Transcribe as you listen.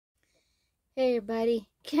Hey everybody,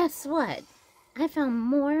 guess what? I found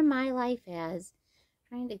more My Life As.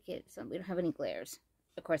 Trying to get some, we don't have any glares.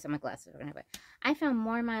 Of course, on my glasses, we're gonna have it. I found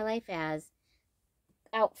more My Life As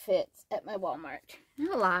outfits at my Walmart.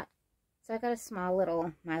 Not a lot. So I got a small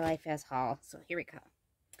little My Life As haul. So here we go.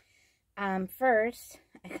 First,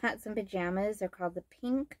 I got some pajamas. They're called the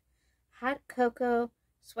Pink Hot Cocoa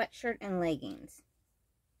Sweatshirt and Leggings.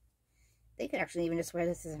 They could actually even just wear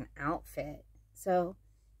this as an outfit. So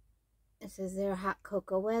it says they're hot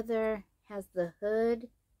cocoa weather, has the hood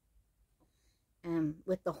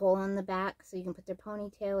with the hole in the back so you can put their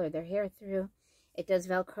ponytail or their hair through. It does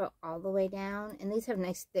Velcro all the way down, and these have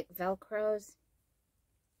nice thick Velcros.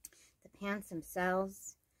 The pants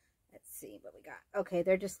themselves, let's see what we got. Okay,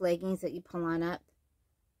 they're just leggings that you pull on up.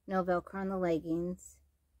 No Velcro on the leggings.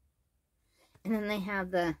 And then they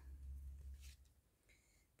have the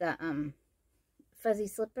fuzzy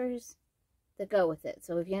slippers that go with it.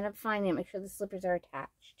 So if you end up finding it, make sure the slippers are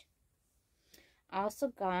attached. I also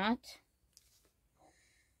got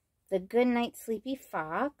the Goodnight Sleepy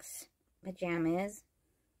Fox pajamas.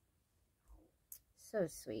 So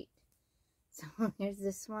sweet. So here's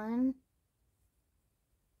this one.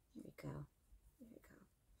 Here we go. Here we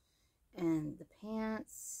go. And the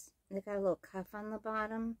pants, they got a little cuff on the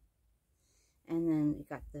bottom. And then you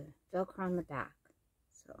got the Velcro on the back.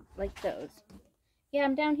 So, like those. Yeah,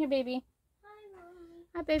 I'm down here, baby.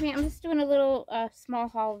 Hi, baby. I'm just doing a little small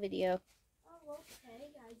haul video. Oh, okay.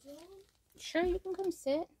 I do. Sure, you can come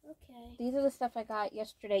sit. Okay. These are the stuff I got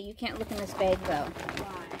yesterday. You can't look in this bag, though.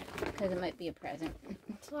 Why? Because it might be a present.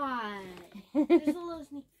 Why? There's a little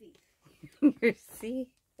sneak peek. See?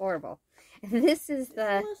 Horrible. This is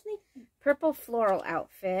the purple floral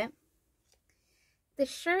outfit. The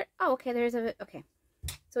shirt. Oh, okay. Okay.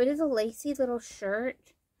 So it is a lacy little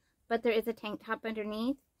shirt, but there is a tank top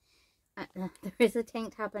underneath. There is a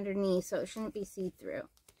tank top underneath, so it shouldn't be see-through.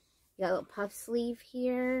 You got a little puff sleeve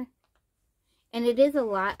here. And it is a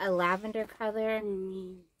lavender color.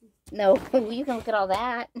 No, you can look at all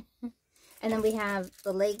that. And then we have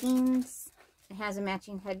the leggings. It has a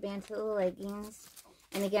matching headband to the leggings.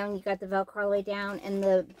 And again, you got the Velcro all the way down. And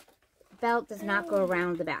the belt does not go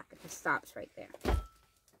around the back. It just stops right there.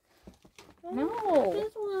 No.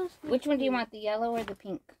 Which one do you want, the yellow or the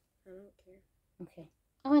pink? I don't care. Okay.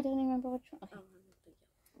 Oh, I don't even remember which one.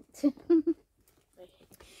 Okay.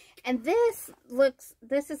 And this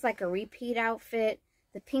is like a repeat outfit.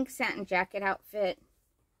 The pink satin jacket outfit.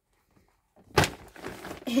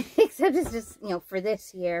 Except it's just, for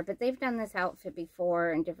this year. But they've done this outfit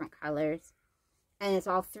before in different colors. And it's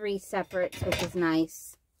all 3 separates, which is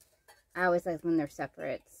nice. I always like when they're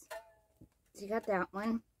separates. So you got that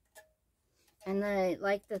one. And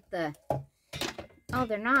oh,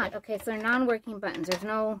 they're not. Okay, so they're non-working buttons. There's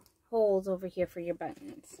no holes over here for your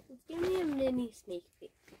buttons. Give me a mini sneak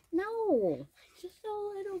peek. No. Just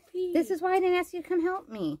a little piece. This is why I didn't ask you to come help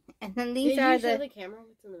me. And then these are Did you show the camera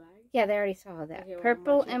what's in the bag? Yeah, they already saw that. Okay, well,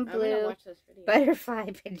 purple and blue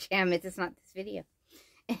butterfly pajamas. It's not this video.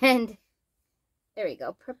 And there we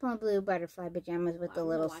go. Purple and blue butterfly pajamas with the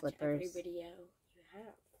little slippers. Every video you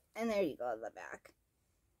have. And there you go on the back.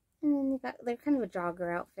 And then they're kind of a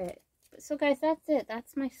jogger outfit. So guys, that's it.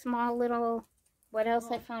 That's my small little, what else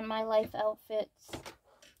I found My Life outfits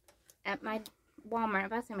at my Walmart. I'm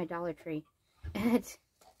about to say my Dollar Tree. At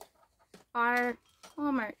our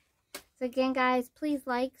Walmart. So again, guys, please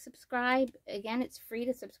like, subscribe. Again, it's free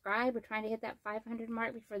to subscribe. We're trying to hit that 500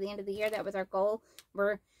 mark before the end of the year. That was our goal.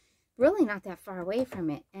 We're really not that far away from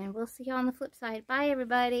it. And we'll see you on the flip side. Bye,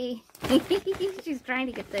 everybody. She's trying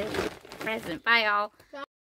to get the present. Bye, all.